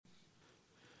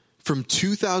From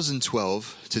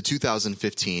 2012 to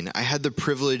 2015, I had the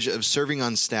privilege of serving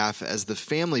on staff as the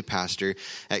family pastor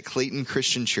at Clayton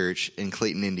Christian Church in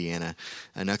Clayton, Indiana.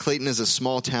 Now, Clayton is a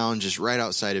small town just right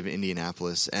outside of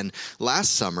Indianapolis. And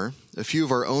last summer, a few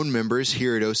of our own members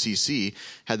here at OCC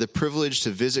had the privilege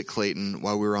to visit Clayton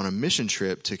while we were on a mission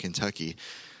trip to Kentucky.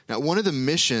 Now, one of the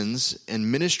missions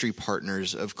and ministry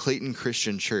partners of Clayton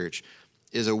Christian Church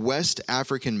is a West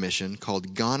African mission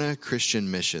called Ghana Christian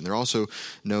Mission. They're also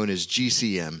known as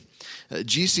GCM.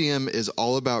 GCM is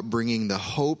all about bringing the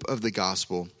hope of the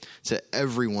gospel to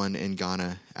everyone in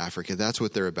Ghana, Africa. That's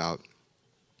what they're about.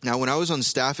 Now, when I was on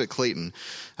staff at Clayton,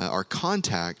 our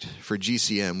contact for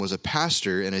GCM was a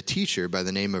pastor and a teacher by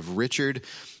the name of Richard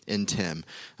and Tim.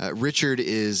 Richard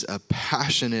is a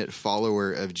passionate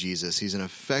follower of Jesus. He's an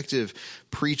effective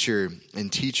preacher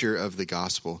and teacher of the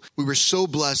gospel. We were so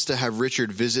blessed to have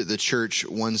Richard visit the church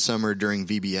one summer during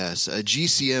VBS.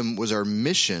 GCM was our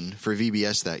mission for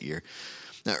VBS that year.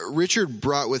 Now, Richard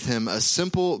brought with him a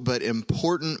simple but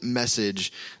important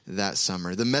message that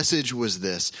summer. The message was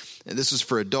this, and this was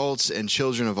for adults and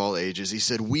children of all ages. He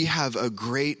said, "We have a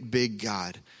great big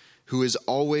God who is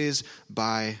always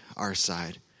by our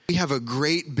side." We have a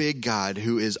great big God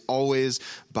who is always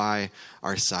by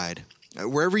our side.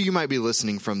 Wherever you might be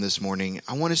listening from this morning,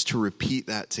 I want us to repeat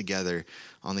that together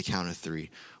on the count of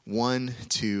three. 1,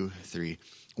 2, 3.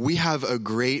 We have a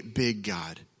great big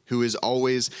God who is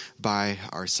always by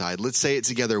our side. Let's say it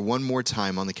together one more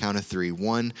time on the count of three.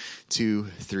 1,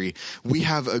 2, 3. We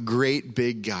have a great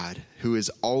big God who is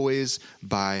always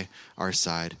by our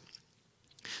side.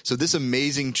 So this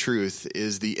amazing truth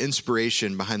is the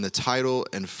inspiration behind the title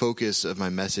and focus of my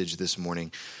message this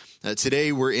morning.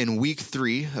 Today we're in week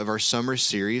 3 of our summer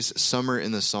series, Summer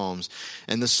in the Psalms.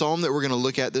 And the psalm that we're going to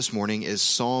look at this morning is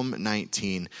Psalm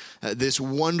 19. This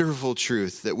wonderful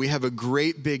truth that we have a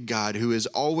great big God who is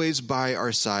always by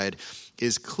our side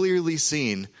is clearly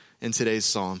seen in today's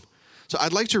psalm. So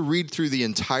I'd like to read through the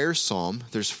entire psalm.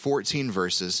 There's 14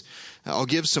 verses. I'll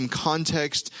give some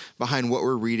context behind what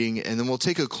we're reading, and then we'll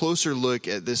take a closer look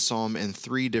at this psalm in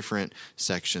 3 different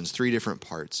sections, 3 different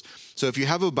parts. So if you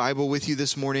have a Bible with you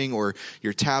this morning, or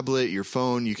your tablet, your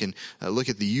phone, you can look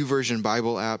at the YouVersion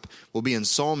Bible app. We'll be in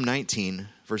Psalm 19,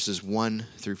 verses 1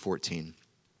 through 14.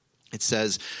 It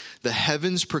says, "The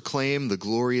heavens proclaim the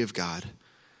glory of God.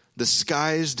 The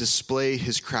skies display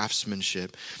his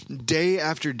craftsmanship. Day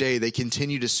after day they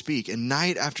continue to speak, and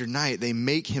night after night they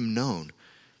make him known.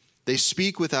 They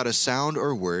speak without a sound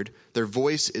or word. Their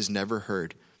voice is never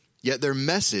heard. Yet their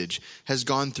message has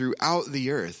gone throughout the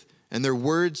earth, and their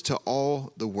words to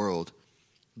all the world.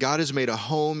 God has made a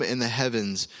home in the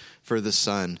heavens for the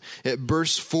sun. It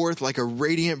bursts forth like a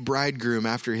radiant bridegroom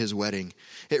after his wedding.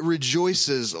 It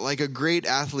rejoices like a great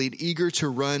athlete eager to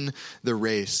run the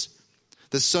race.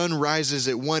 The sun rises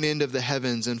at one end of the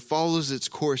heavens and follows its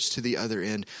course to the other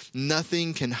end.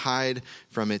 Nothing can hide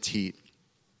from its heat.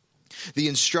 The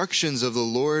instructions of the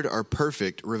Lord are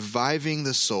perfect, reviving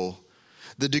the soul.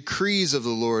 The decrees of the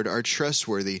Lord are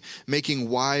trustworthy, making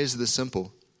wise the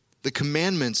simple. The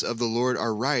commandments of the Lord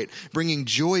are right, bringing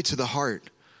joy to the heart.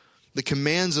 The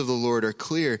commands of the Lord are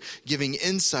clear, giving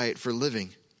insight for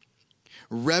living.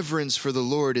 Reverence for the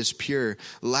Lord is pure,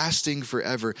 lasting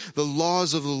forever. The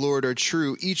laws of the Lord are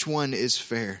true, each one is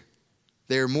fair.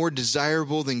 They are more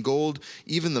desirable than gold,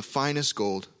 even the finest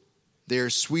gold. They are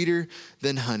sweeter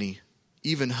than honey,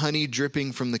 even honey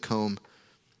dripping from the comb.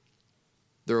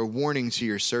 They're a warning to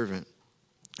your servant,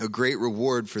 a great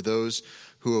reward for those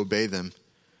who obey them.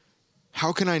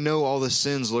 How can I know all the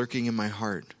sins lurking in my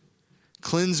heart?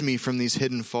 Cleanse me from these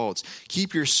hidden faults.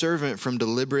 Keep your servant from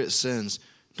deliberate sins.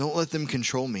 Don't let them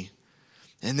control me.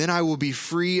 And then I will be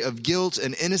free of guilt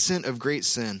and innocent of great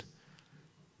sin.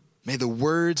 May the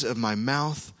words of my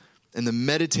mouth and the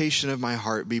meditation of my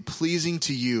heart be pleasing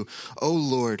to you, O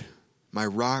Lord, my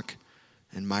rock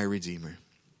and my redeemer."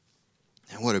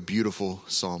 And what a beautiful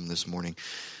psalm this morning.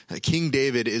 King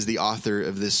David is the author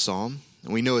of this psalm.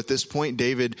 And we know at this point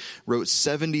David wrote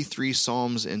 73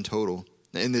 psalms in total.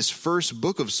 In this first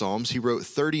book of Psalms, he wrote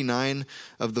 39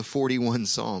 of the 41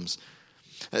 psalms.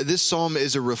 This psalm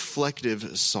is a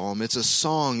reflective psalm. It's a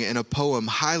song and a poem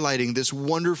highlighting this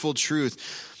wonderful truth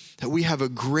that we have a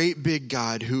great big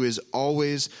God who is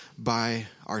always by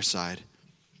our side.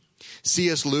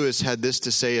 C.S. Lewis had this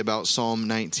to say about Psalm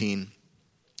 19.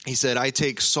 He said, "I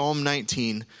take Psalm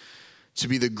 19 to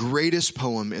be the greatest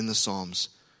poem in the Psalms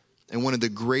and one of the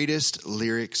greatest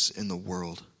lyrics in the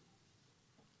world."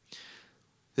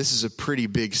 This is a pretty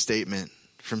big statement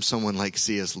from someone like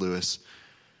C.S. Lewis.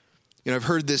 I've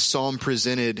heard this psalm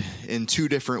presented in two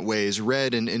different ways,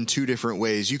 read in two different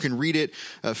ways. You can read it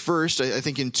first, I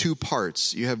think, in two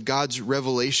parts. You have God's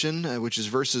revelation, which is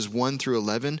verses 1 through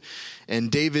 11,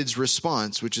 and David's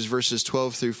response, which is verses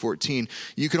 12 through 14.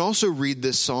 You can also read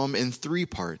this psalm in three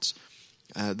parts.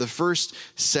 The first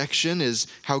section is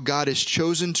how God has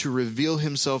chosen to reveal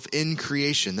himself in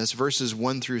creation. That's verses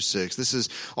 1 through 6. This is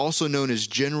also known as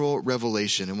general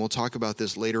revelation, and we'll talk about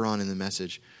this later on in the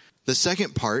message. The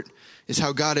second part is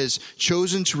how God has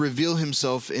chosen to reveal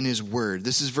himself in his word.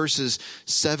 This is verses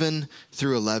 7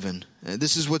 through 11.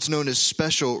 This is what's known as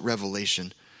special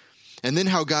revelation. And then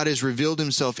how God has revealed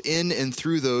himself in and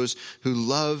through those who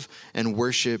love and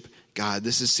worship God.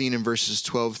 This is seen in verses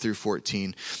 12 through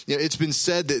 14. It's been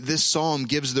said that this psalm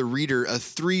gives the reader a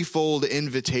threefold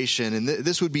invitation, and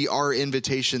this would be our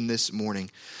invitation this morning.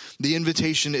 The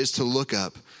invitation is to look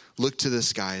up, look to the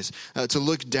skies, to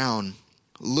look down,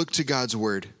 look to God's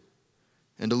word,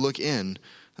 and to look in,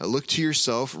 look to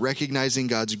yourself, recognizing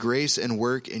God's grace and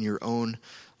work in your own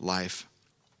life.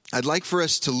 I'd like for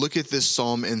us to look at this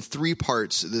psalm in three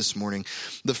parts this morning.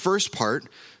 The first part,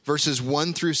 verses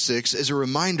 1 through 6, is a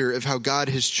reminder of how God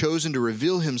has chosen to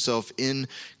reveal himself in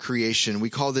creation. We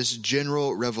call this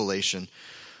general revelation.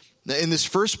 Now, in this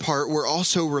first part, we're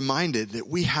also reminded that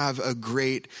we have a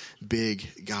great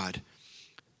big God.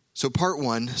 So part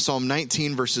 1, Psalm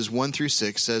 19, verses 1 through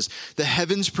 6 says, "The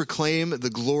heavens proclaim the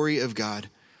glory of God.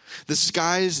 The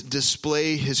skies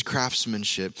display his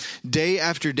craftsmanship. Day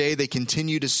after day they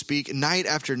continue to speak. Night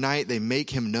after night they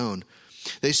make him known.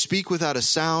 They speak without a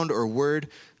sound or word.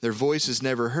 Their voice is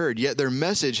never heard. Yet their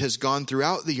message has gone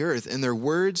throughout the earth, and their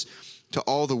words to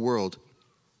all the world.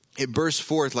 It bursts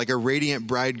forth like a radiant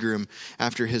bridegroom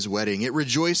after his wedding. It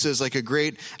rejoices like a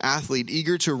great athlete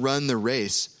eager to run the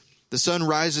race. The sun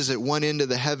rises at one end of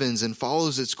the heavens and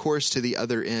follows its course to the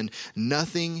other end.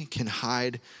 Nothing can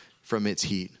hide from its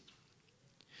heat."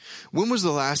 When was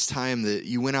the last time that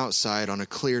you went outside on a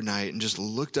clear night and just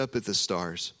looked up at the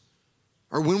stars?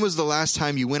 Or when was the last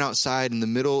time you went outside in the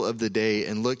middle of the day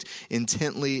and looked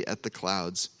intently at the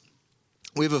clouds?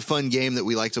 We have a fun game that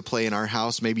we like to play in our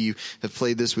house. Maybe you have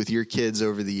played this with your kids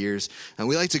over the years. And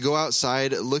we like to go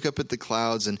outside, look up at the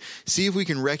clouds, and see if we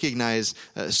can recognize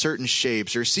certain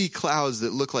shapes or see clouds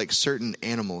that look like certain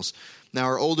animals. Now,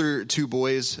 our older two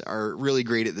boys are really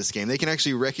great at this game. They can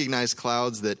actually recognize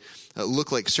clouds that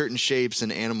look like certain shapes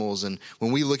and animals. And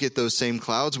when we look at those same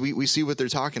clouds, we see what they're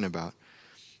talking about.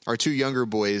 Our two younger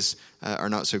boys are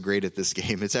not so great at this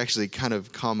game. It's actually kind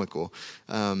of comical.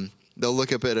 They'll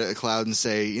look up at a cloud and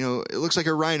say, it looks like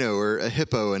a rhino or a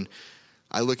hippo. And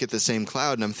I look at the same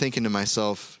cloud and I'm thinking to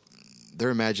myself, their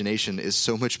imagination is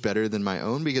so much better than my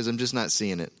own because I'm just not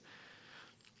seeing it.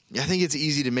 I think it's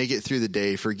easy to make it through the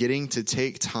day forgetting to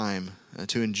take time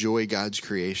to enjoy God's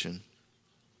creation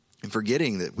and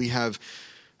forgetting that we have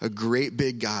a great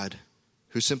big God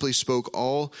who simply spoke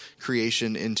all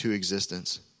creation into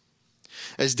existence.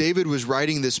 As David was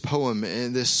writing this poem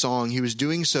and this song, he was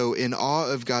doing so in awe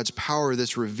of God's power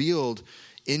that's revealed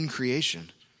in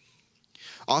creation.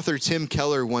 Author Tim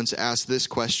Keller once asked this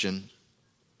question: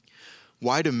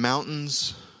 why do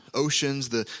mountains, oceans,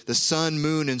 the sun,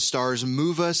 moon, and stars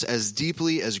move us as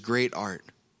deeply as great art?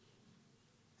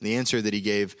 And the answer that he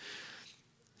gave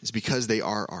is because they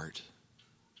are art.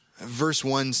 Verse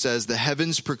 1 says, "The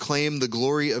heavens proclaim the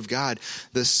glory of God.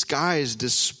 The skies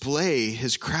display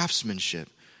his craftsmanship."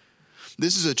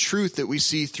 This is a truth that we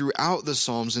see throughout the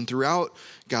Psalms and throughout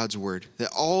God's word,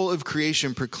 that all of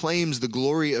creation proclaims the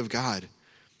glory of God.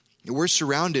 We're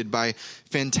surrounded by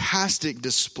fantastic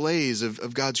displays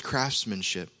of God's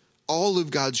craftsmanship. All of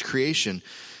God's creation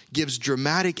gives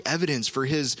dramatic evidence for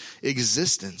his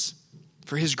existence,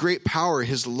 for his great power,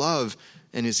 his love,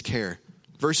 and his care.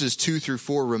 Verses 2 through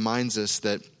 4 reminds us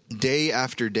that day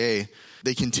after day,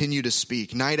 they continue to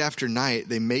speak. Night after night,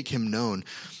 they make him known.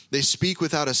 They speak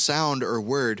without a sound or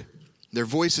word. Their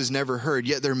voice is never heard,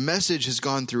 yet their message has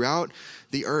gone throughout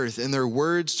the earth and their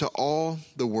words to all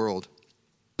the world.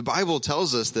 The Bible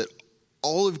tells us that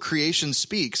all of creation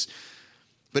speaks,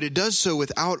 but it does so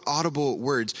without audible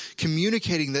words,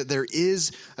 communicating that there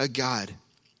is a God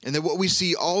and that what we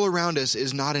see all around us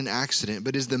is not an accident,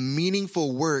 but is the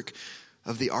meaningful work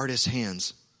of the artist's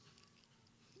hands.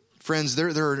 Friends,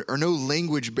 there are no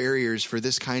language barriers for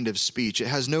this kind of speech. It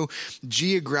has no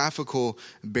geographical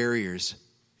barriers.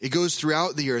 It goes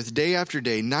throughout the earth, day after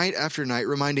day, night after night,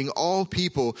 reminding all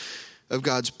people of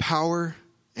God's power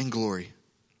and glory.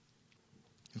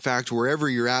 In fact, wherever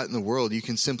you're at in the world, you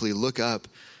can simply look up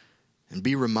and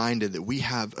be reminded that we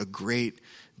have a great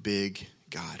big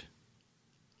God.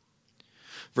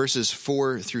 Verses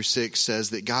 4 through 6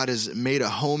 says that God has made a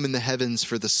home in the heavens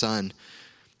for the sun.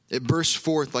 It bursts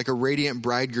forth like a radiant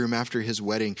bridegroom after his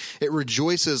wedding. It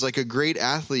rejoices like a great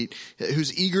athlete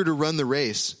who's eager to run the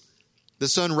race. The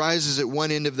sun rises at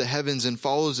one end of the heavens and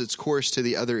follows its course to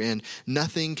the other end.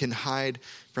 Nothing can hide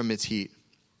from its heat.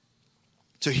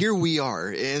 So here we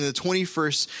are in the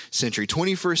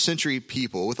 21st century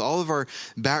people with all of our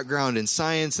background in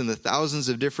science and the thousands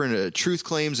of different truth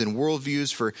claims and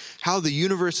worldviews for how the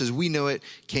universe as we know it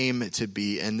came to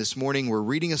be. And this morning we're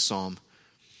reading a psalm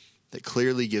that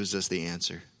clearly gives us the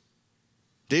answer.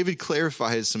 David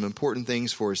clarifies some important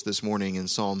things for us this morning in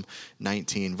Psalm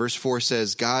 19. Verse 4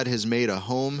 says, God has made a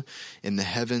home in the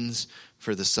heavens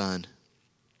for the sun.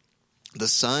 The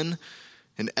sun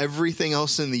and everything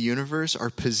else in the universe are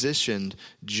positioned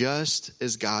just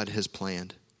as God has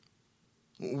planned.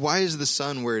 Why is the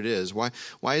sun where it is? Why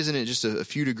isn't it just a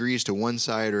few degrees to one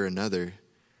side or another?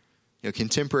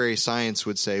 Contemporary science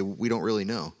would say we don't really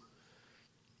know.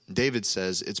 David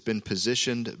says it's been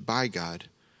positioned by God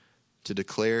to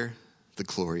declare the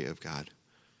glory of God.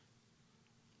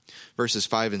 Verses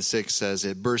 5 and 6 says,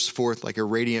 it bursts forth like a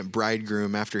radiant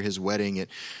bridegroom after his wedding. It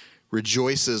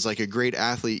rejoices like a great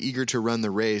athlete eager to run the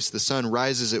race. The sun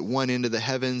rises at one end of the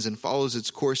heavens and follows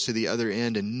its course to the other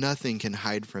end, and nothing can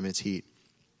hide from its heat.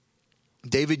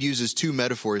 David uses two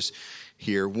metaphors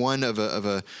here, one of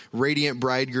a radiant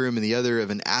bridegroom and the other of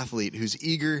an athlete who's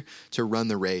eager to run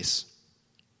the race.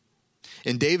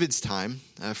 In David's time,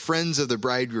 friends of the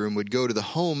bridegroom would go to the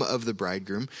home of the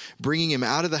bridegroom, bringing him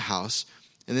out of the house,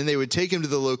 and then they would take him to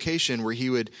the location where he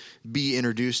would be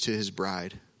introduced to his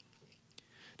bride.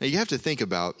 Now you have to think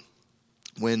about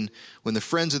when the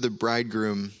friends of the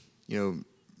bridegroom,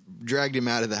 dragged him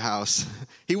out of the house,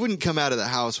 he wouldn't come out of the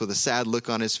house with a sad look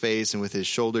on his face and with his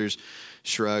shoulders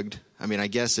shrugged. I mean, I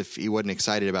guess if he wasn't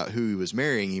excited about who he was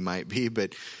marrying, he might be,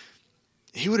 but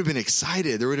he would have been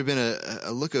excited. There would have been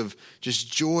a look of just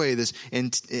joy, this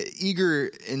eager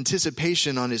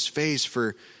anticipation on his face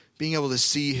for being able to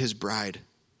see his bride.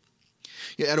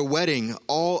 At a wedding,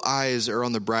 all eyes are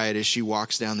on the bride as she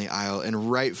walks down the aisle,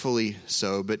 and rightfully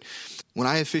so. But when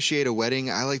I officiate a wedding,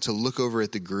 I like to look over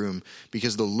at the groom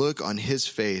because the look on his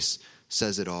face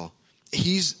says it all.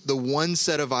 He's the one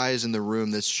set of eyes in the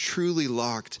room that's truly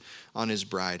locked on his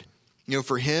bride.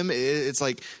 For him, it's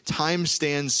like time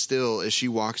stands still as she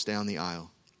walks down the aisle.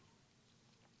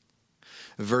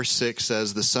 Verse 6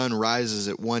 says, the sun rises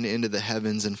at one end of the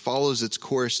heavens and follows its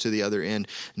course to the other end.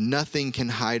 Nothing can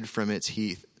hide from its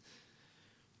heat.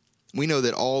 We know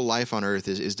that all life on earth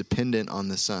is dependent on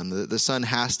the sun. The sun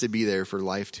has to be there for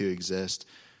life to exist.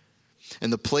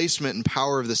 And the placement and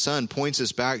power of the sun points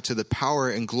us back to the power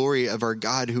and glory of our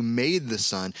God who made the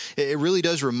sun. It really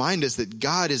does remind us that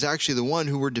God is actually the one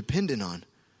who we're dependent on.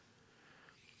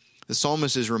 The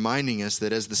psalmist is reminding us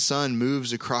that as the sun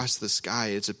moves across the sky,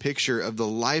 it's a picture of the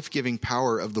life-giving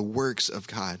power of the works of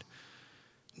God.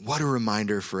 What a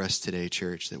reminder for us today,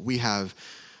 church, that we have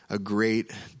a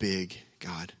great, big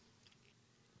God.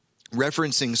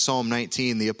 Referencing Psalm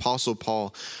 19, the Apostle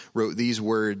Paul wrote these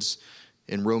words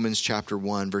in Romans chapter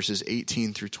 1, verses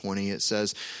 18 through 20. It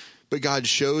says, but God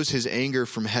shows his anger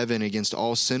from heaven against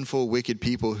all sinful, wicked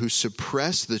people who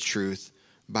suppress the truth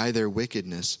by their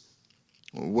wickedness.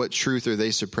 What truth are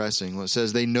they suppressing? Well, it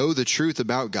says they know the truth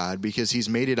about God because he's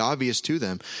made it obvious to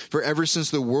them. For ever since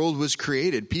the world was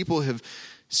created, people have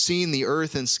seen the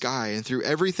earth and sky, and through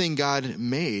everything God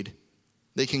made,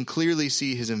 they can clearly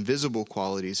see his invisible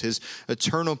qualities, his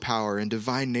eternal power and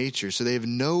divine nature. So they have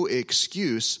no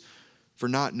excuse for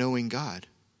not knowing God.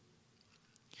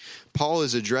 Paul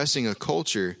is addressing a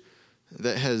culture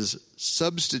that has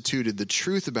substituted the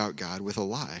truth about God with a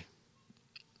lie.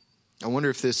 I wonder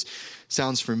if this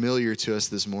sounds familiar to us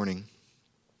this morning.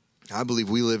 I believe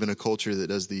we live in a culture that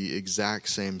does the exact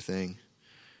same thing.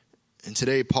 And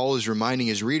today, Paul is reminding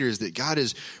his readers that God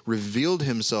has revealed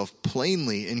himself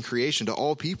plainly in creation to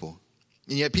all people.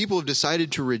 And yet people have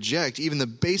decided to reject even the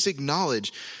basic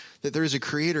knowledge that there is a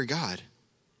creator God.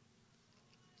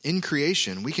 In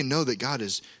creation, we can know that God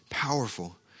is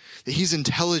powerful, that he's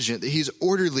intelligent, that he's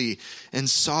orderly and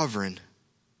sovereign.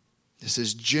 This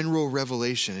is general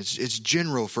revelation. It's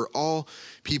general for all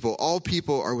people. All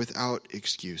people are without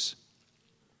excuse.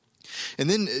 And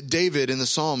then David in the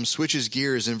Psalm switches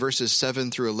gears in verses 7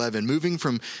 through 11, moving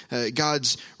from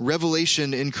God's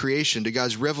revelation in creation to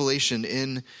God's revelation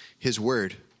in his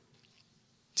word.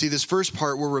 See, this first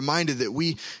part, we're reminded that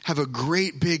we have a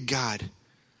great big God.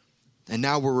 And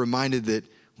now we're reminded that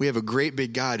we have a great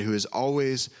big God who is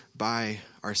always by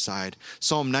our side.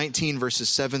 Psalm 19, verses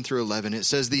 7 through 11, it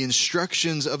says, "The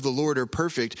instructions of the Lord are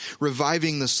perfect,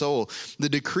 reviving the soul. The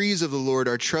decrees of the Lord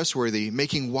are trustworthy,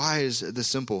 making wise the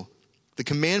simple. The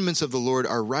commandments of the Lord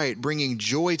are right, bringing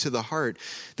joy to the heart.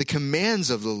 The commands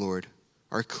of the Lord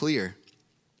are clear,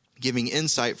 giving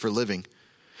insight for living.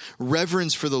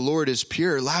 Reverence for the Lord is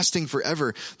pure, lasting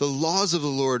forever. The laws of the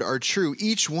Lord are true.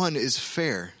 Each one is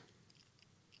fair.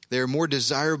 They are more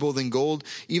desirable than gold,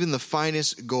 even the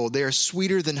finest gold. They are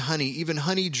sweeter than honey, even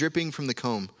honey dripping from the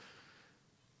comb.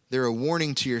 They're a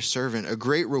warning to your servant, a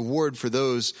great reward for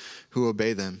those who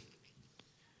obey them."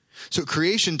 So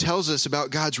creation tells us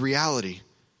about God's reality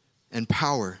and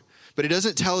power, but it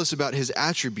doesn't tell us about his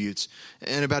attributes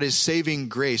and about his saving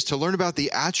grace. To learn about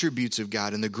the attributes of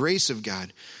God and the grace of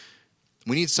God,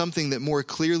 we need something that more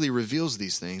clearly reveals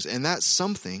these things, and that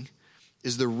something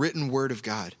is the written word of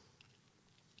God.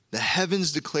 The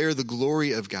heavens declare the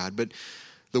glory of God, but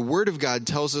the word of God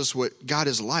tells us what God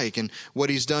is like and what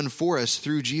he's done for us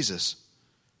through Jesus.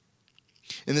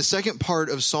 In the second part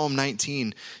of Psalm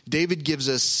 19, David gives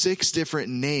us 6 different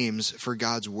names for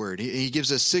God's word. He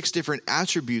gives us 6 different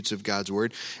attributes of God's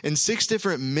word and 6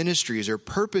 different ministries or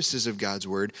purposes of God's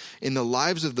word in the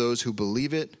lives of those who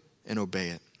believe it and obey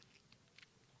it.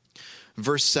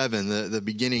 Verse 7, the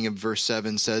beginning of verse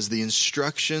 7 says, "The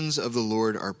instructions of the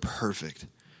Lord are perfect,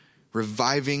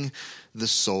 reviving the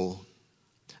soul."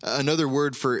 Another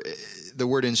word for the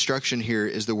word instruction here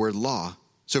is the word law.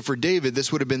 So for David,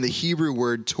 this would have been the Hebrew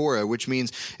word Torah, which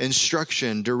means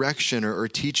instruction, direction, or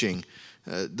teaching.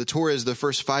 The Torah is the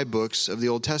first 5 books of the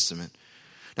Old Testament.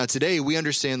 Now today, we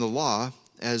understand the law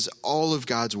as all of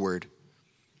God's word.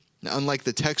 Now, unlike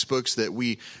the textbooks that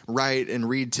we write and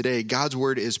read today, God's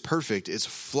word is perfect, it's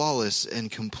flawless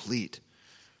and complete.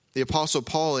 The Apostle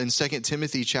Paul in 2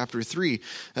 Timothy chapter 3,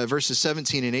 verses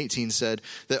 17 and 18 said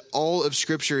that all of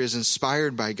Scripture is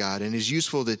inspired by God and is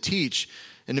useful to teach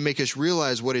and to make us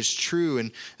realize what is true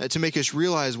and to make us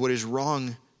realize what is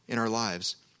wrong in our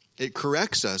lives. It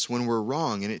corrects us when we're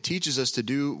wrong, and it teaches us to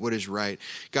do what is right.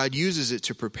 God uses it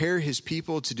to prepare his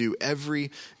people to do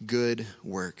every good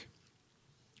work.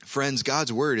 Friends,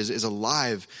 God's word is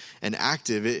alive and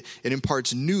active. It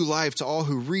imparts new life to all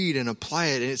who read and apply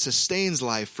it, and it sustains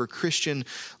life for Christian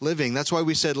living. That's why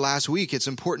we said last week it's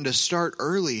important to start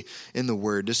early in the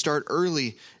word, to start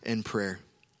early in prayer.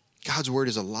 God's word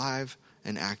is alive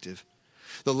and active.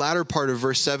 The latter part of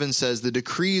verse 7 says, "The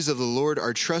decrees of the Lord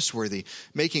are trustworthy,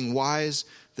 making wise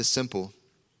the simple."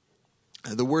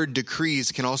 The word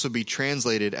decrees can also be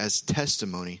translated as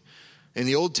testimony. In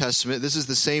the Old Testament, this is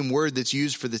the same word that's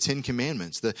used for the 10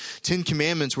 Commandments. The 10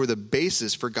 Commandments were the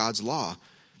basis for God's law.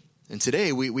 And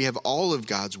today we have all of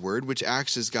God's word, which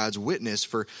acts as God's witness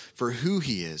for who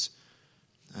he is,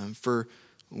 for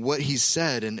what he's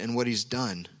said and what he's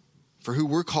done, for who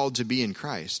we're called to be in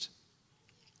Christ.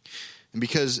 And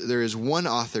because there is one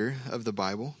author of the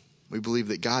Bible, we believe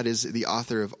that God is the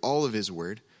author of all of his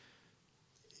word.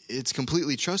 It's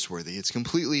completely trustworthy. It's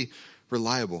completely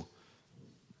reliable.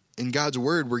 In God's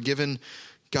word, we're given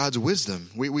God's wisdom.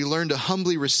 We learn to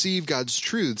humbly receive God's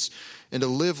truths and to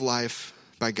live life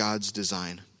by God's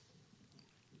design.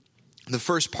 The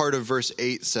first part of verse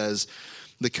 8 says,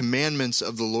 "The commandments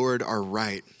of the Lord are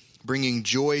right, bringing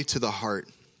joy to the heart."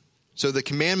 So the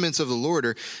commandments of the Lord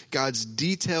are God's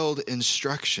detailed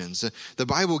instructions. The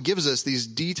Bible gives us these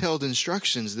detailed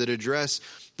instructions that address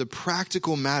the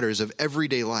practical matters of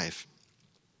everyday life.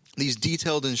 These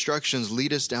detailed instructions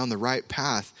lead us down the right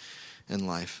path in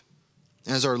life.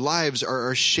 As our lives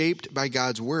are shaped by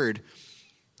God's word,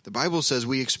 the Bible says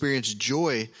we experience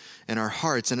joy in our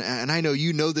hearts. And I know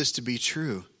you know this to be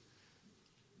true.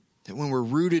 That when we're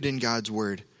rooted in God's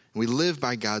word, and we live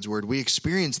by God's word, we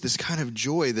experience this kind of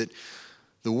joy that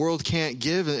the world can't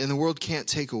give and the world can't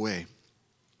take away.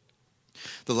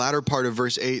 The latter part of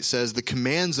verse 8 says, "The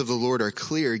commands of the Lord are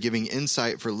clear, giving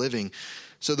insight for living."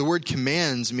 So the word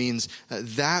commands means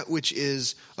that which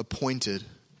is appointed.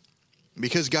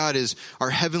 Because God is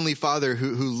our heavenly Father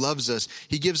who loves us,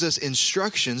 he gives us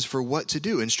instructions for what to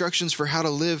do, instructions for how to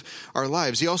live our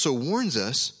lives. He also warns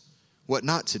us what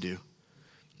not to do.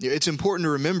 It's important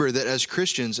to remember that as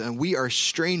Christians, we are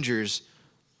strangers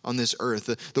on this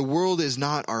earth. The world is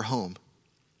not our home.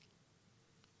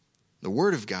 The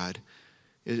Word of God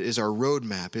is our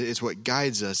roadmap. It's what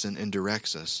guides us and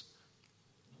directs us.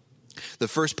 The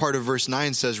first part of verse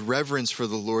 9 says, "Reverence for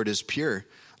the Lord is pure,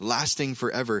 lasting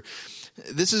forever."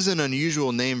 This is an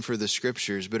unusual name for the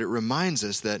Scriptures, but it reminds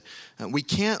us that we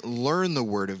can't learn the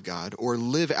Word of God or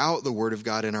live out the Word of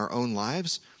God in our own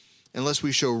lives unless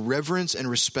we show reverence and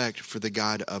respect for the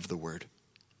God of the Word.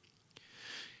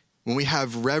 When we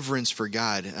have reverence for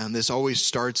God, this always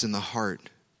starts in the heart.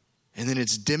 And then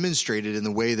it's demonstrated in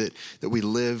the way that we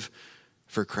live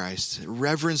for Christ.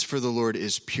 Reverence for the Lord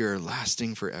is pure,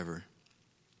 lasting forever.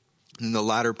 And the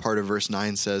latter part of verse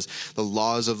 9 says, the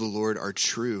laws of the Lord are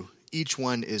true. Each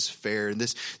one is fair. And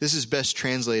this is best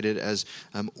translated as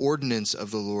ordinance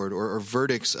of the Lord or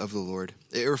verdicts of the Lord.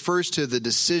 It refers to the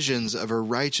decisions of a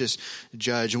righteous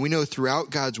judge. And we know throughout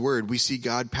God's word, we see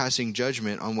God passing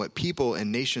judgment on what people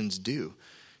and nations do.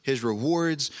 His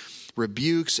rewards,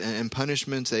 rebukes, and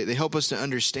punishments, they help us to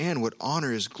understand what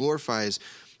honors, glorifies,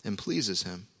 and pleases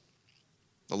him.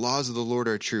 The laws of the Lord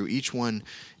are true. Each one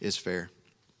is fair.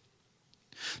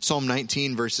 Psalm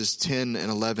 19 verses 10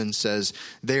 and 11 says,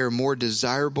 they are more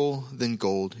desirable than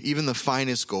gold, even the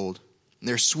finest gold.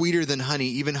 They're sweeter than honey,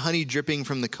 even honey dripping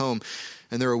from the comb.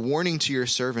 And they're a warning to your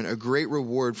servant, a great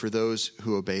reward for those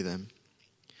who obey them.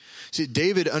 See,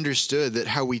 David understood that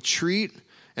how we treat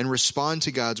and respond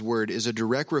to God's word is a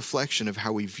direct reflection of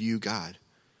how we view God.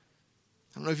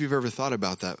 I don't know if you've ever thought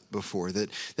about that before,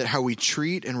 that how we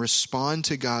treat and respond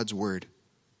to God's word,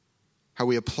 how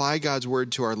we apply God's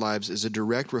word to our lives is a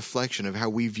direct reflection of how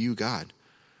we view God.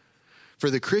 For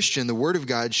the Christian, the word of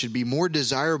God should be more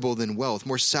desirable than wealth,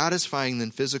 more satisfying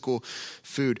than physical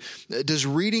food. Does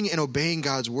reading and obeying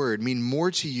God's word mean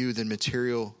more to you than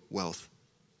material wealth?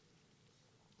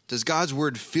 Does God's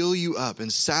word fill you up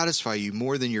and satisfy you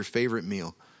more than your favorite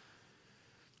meal?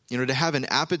 You know, to have an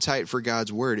appetite for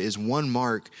God's word is one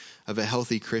mark of a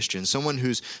healthy Christian, someone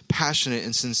who's passionate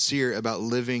and sincere about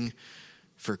living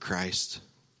for Christ.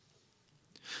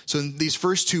 So in these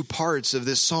first two parts of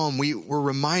this psalm, we were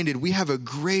reminded we have a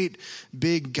great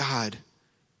big God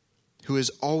who is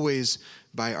always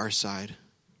by our side.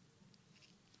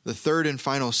 The third and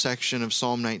final section of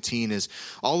Psalm 19 is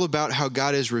all about how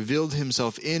God has revealed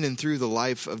himself in and through the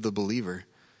life of the believer.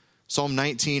 Psalm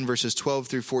 19 verses 12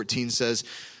 through 14 says,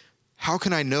 how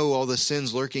can I know all the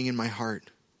sins lurking in my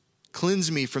heart?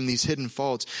 Cleanse me from these hidden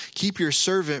faults. Keep your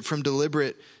servant from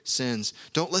deliberate sins.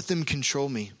 Don't let them control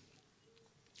me.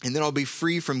 And then I'll be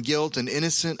free from guilt and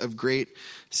innocent of great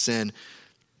sin.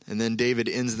 And then David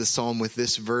ends the psalm with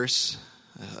this verse,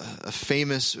 a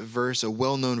famous verse, a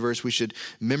well-known verse. We should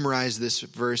memorize this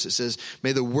verse. It says,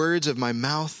 may the words of my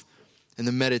mouth and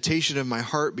the meditation of my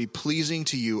heart be pleasing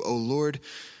to you, O Lord,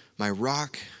 my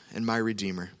rock and my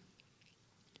redeemer.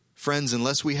 Friends,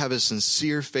 unless we have a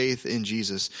sincere faith in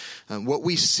Jesus, what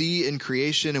we see in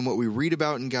creation and what we read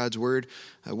about in God's word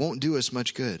won't do us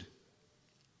much good.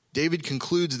 David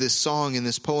concludes this song and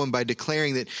this poem by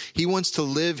declaring that he wants to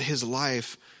live his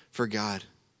life for God.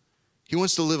 He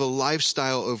wants to live a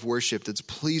lifestyle of worship that's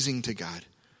pleasing to God.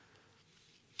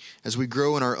 As we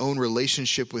grow in our own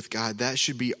relationship with God, that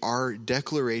should be our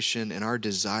declaration and our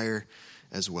desire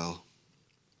as well.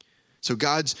 So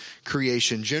God's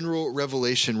creation, general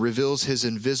revelation, reveals his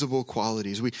invisible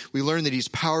qualities. We learn that he's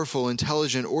powerful,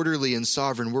 intelligent, orderly, and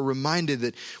sovereign. We're reminded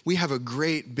that we have a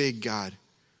great big God.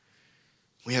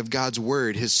 We have God's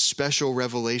word, his special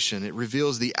revelation. It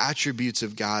reveals the attributes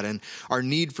of God and our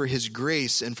need for his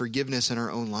grace and forgiveness in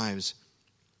our own lives.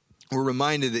 We're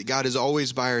reminded that God is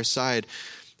always by our side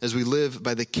as we live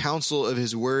by the counsel of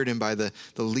his word and by the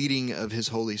leading of his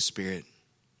Holy Spirit.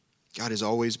 God is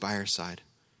always by our side.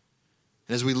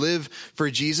 And as we live for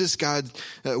Jesus, God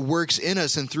works in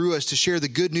us and through us to share the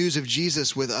good news of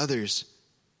Jesus with others.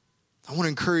 I want to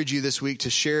encourage you this week to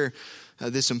share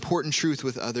this important truth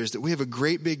with others, that we have a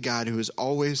great big God who is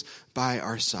always by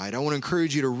our side. I want to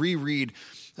encourage you to reread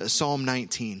Psalm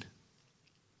 19.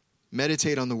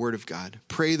 Meditate on the word of God.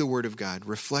 Pray the word of God.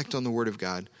 Reflect on the word of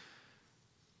God.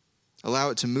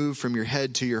 Allow it to move from your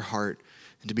head to your heart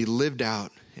and to be lived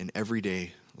out in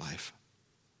everyday life.